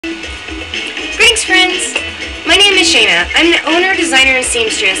Greetings, friends! My name is Shayna. I'm the owner, designer, and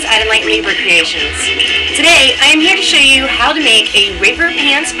seamstress at Enlighten Raver Creations. Today, I am here to show you how to make a Raver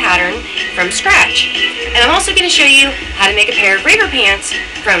pants pattern from scratch. And I'm also going to show you how to make a pair of Raver pants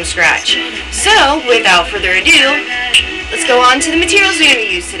from scratch. So, without further ado, let's go on to the materials we're going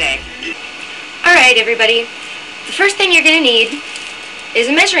to use today. Alright, everybody. The first thing you're going to need is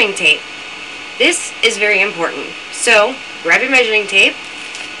a measuring tape. This is very important. So, grab your measuring tape.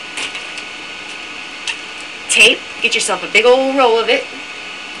 Get yourself a big old roll of it.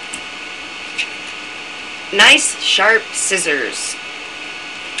 Nice sharp scissors.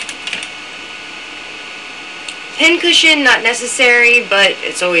 Pin cushion, not necessary, but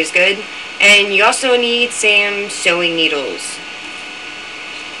it's always good. And you also need some sewing needles.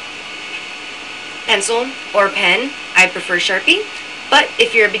 Pencil or pen. I prefer Sharpie, but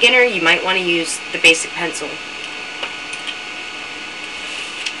if you're a beginner, you might want to use the basic pencil.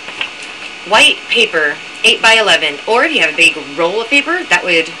 White paper, 8 by 11, or if you have a big roll of paper, that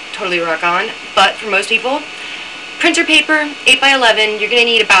would totally rock on. But for most people, printer paper, 8 by 11, you're going to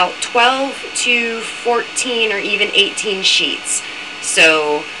need about 12 to 14 or even 18 sheets.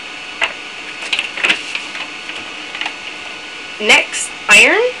 So, next,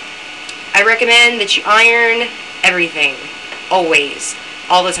 iron. I recommend that you iron everything, always,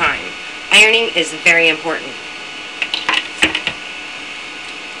 all the time. Ironing is very important.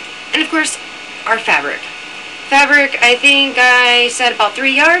 And of course, our fabric. Fabric, I think I said about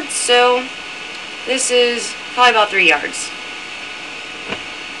 3 yards, so this is probably about 3 yards.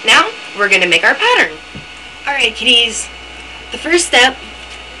 Now, we're going to make our pattern. Alright, kiddies, the first step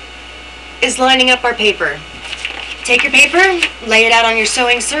is lining up our paper. Take your paper, lay it out on your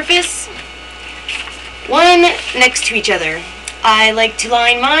sewing surface, one next to each other. I like to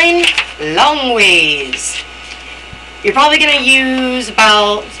line mine long ways. You're probably going to use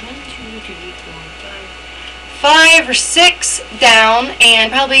about 5 or 6 down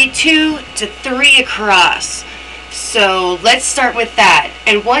and probably 2 to 3 across. So let's start with that.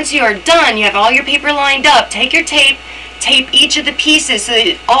 And once you are done, you have all your paper lined up, take your tape, tape each of the pieces so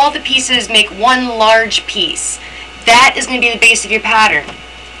that all the pieces make one large piece. That is going to be the base of your pattern.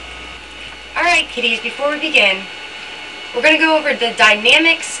 Alright, kiddies, before we begin, we're going to go over the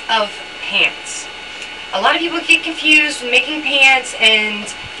dynamics of pants. A lot of people get confused when making pants,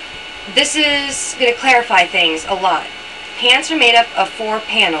 and this is going to clarify things a lot. Pants are made up of 4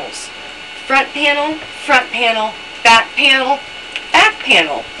 panels. Front panel, back panel, back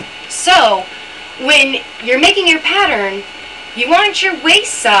panel. So, when you're making your pattern, you want your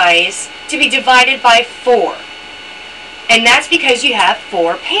waist size to be divided by 4. And that's because you have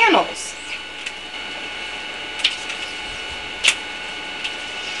 4 panels.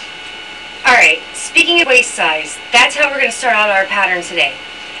 Alright, speaking of waist size, that's how we're going to start out our pattern today.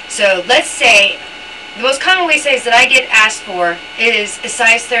 So let's say the most common waist size that I get asked for is a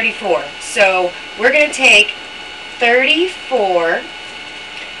size 34. So we're going to take 34,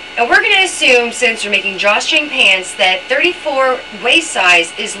 and we're going to assume, since we're making drawstring pants, that 34 waist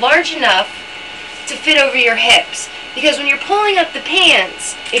size is large enough to fit over your hips. Because when you're pulling up the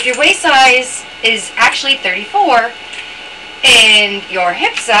pants, if your waist size is actually 34, and your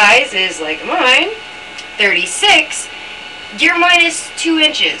hip size is, like mine, 36, you're minus 2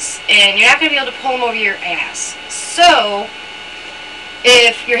 inches, and you're not going to be able to pull them over your ass. So,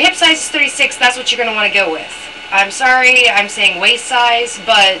 if your hip size is 36, that's what you're going to want to go with. I'm sorry, I'm saying waist size,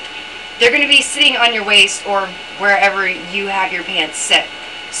 but they're going to be sitting on your waist or wherever you have your pants set.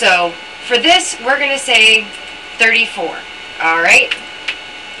 So, for this, we're going to say 34. Alright?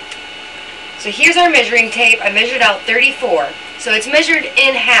 So here's our measuring tape. I measured out 34. So it's measured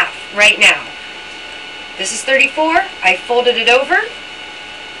in half right now. This is 34. I folded it over.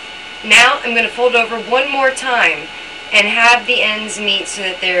 Now I'm going to fold over one more time and have the ends meet so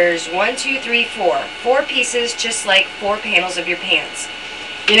that there's 1, 2, 3, 4. 4 pieces, just like 4 panels of your pants.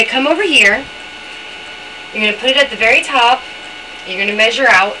 You're going to come over here. You're going to put it at the very top. You're going to measure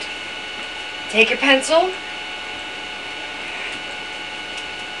out. Take your pencil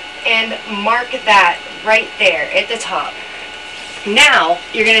and mark that right there at the top. Now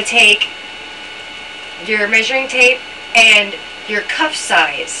you're going to take your measuring tape and your cuff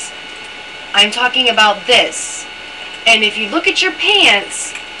size. I'm talking about this. And if you look at your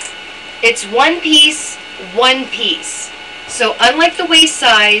pants, it's 1 piece, 1 piece. So unlike the waist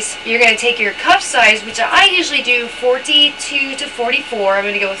size, you're going to take your cuff size, which I usually do 42 to 44. I'm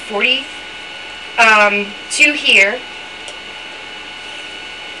going to go with 42 here.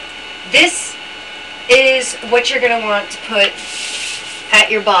 This is what you're going to want to put at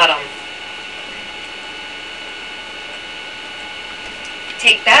your bottom.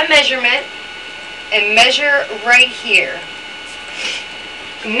 Take that measurement and measure right here.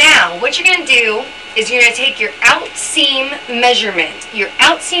 Now, what you're going to do is you're going to take your outseam measurement. Your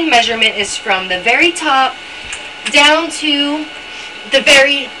outseam measurement is from the very top down to the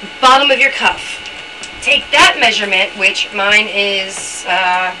very bottom of your cuff. Take that measurement, which mine is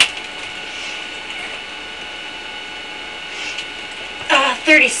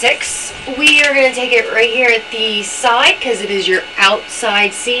 36. We are going to take it right here at the side because it is your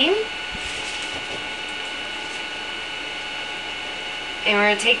outside seam. And we're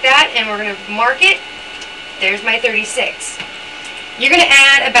going to take that and we're going to mark it. There's my 36. You're going to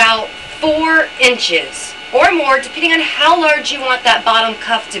add about 4 inches or more depending on how large you want that bottom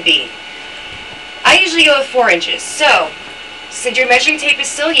cuff to be. I usually go with 4 inches. So, since your measuring tape is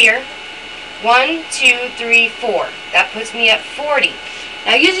still here, 1, 2, 3, 4. That puts me at 40.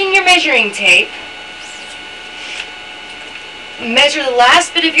 Now using your measuring tape, measure the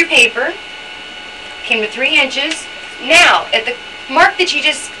last bit of your paper. Came to 3 inches. Now, at the mark that you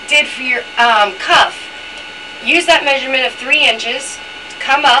just did for your cuff, use that measurement of 3 inches to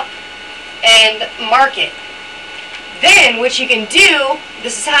come up and mark it. Then what you can do,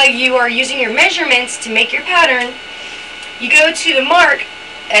 this is how you are using your measurements to make your pattern. You go to the mark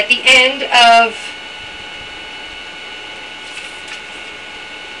at the end of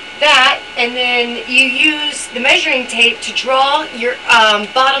that, and then you use the measuring tape to draw your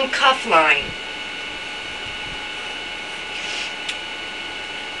bottom cuff line.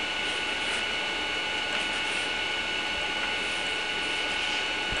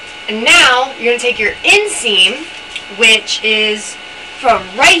 And now you're going to take your inseam, which is from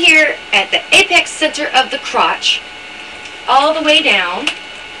right here at the apex center of the crotch, all the way down.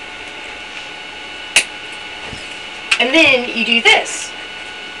 And then you do this.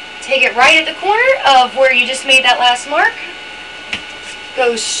 Take it right at the corner of where you just made that last mark.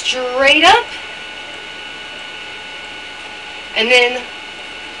 Go straight up. And then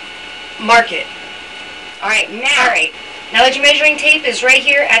mark it. Alright, now that your measuring tape is right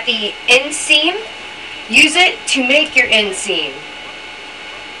here at the inseam, use it to make your inseam.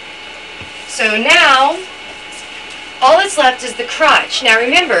 So now, all that's left is the crotch. Now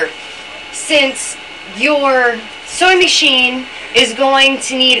remember, since your sewing machine is going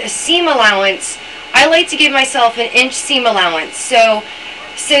to need a seam allowance, I like to give myself an inch seam allowance. So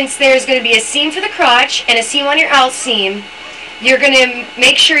since there's going to be a seam for the crotch and a seam on your outseam, you're going to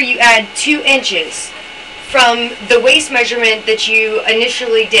make sure you add 2 inches from the waist measurement that you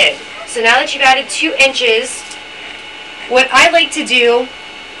initially did. So now that you've added 2 inches, what I like to do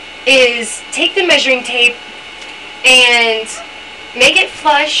is take the measuring tape and make it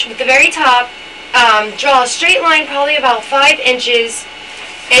flush with the very top, draw a straight line probably about 5 inches,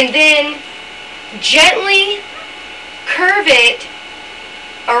 and then gently curve it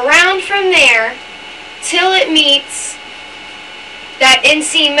around from there till it meets that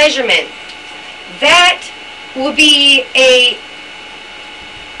inseam measurement. That will be a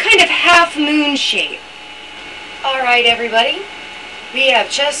kind of half moon shape. Alright everybody, we have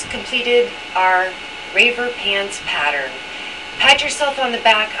just completed our Raver pants pattern. Pat yourself on the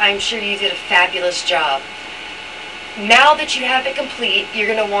back, I'm sure you did a fabulous job. Now that you have it complete,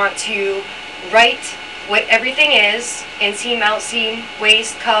 you're going to want to write what everything is, inseam, outseam,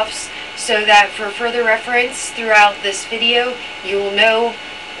 waist, cuffs, so that for further reference throughout this video, you will know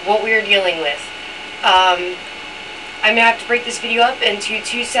what we are dealing with. I'm going to have to break this video up into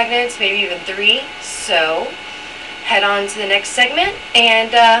 2 segments, maybe even 3, so head on to the next segment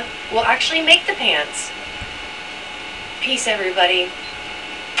and we'll actually make the pants. Peace everybody.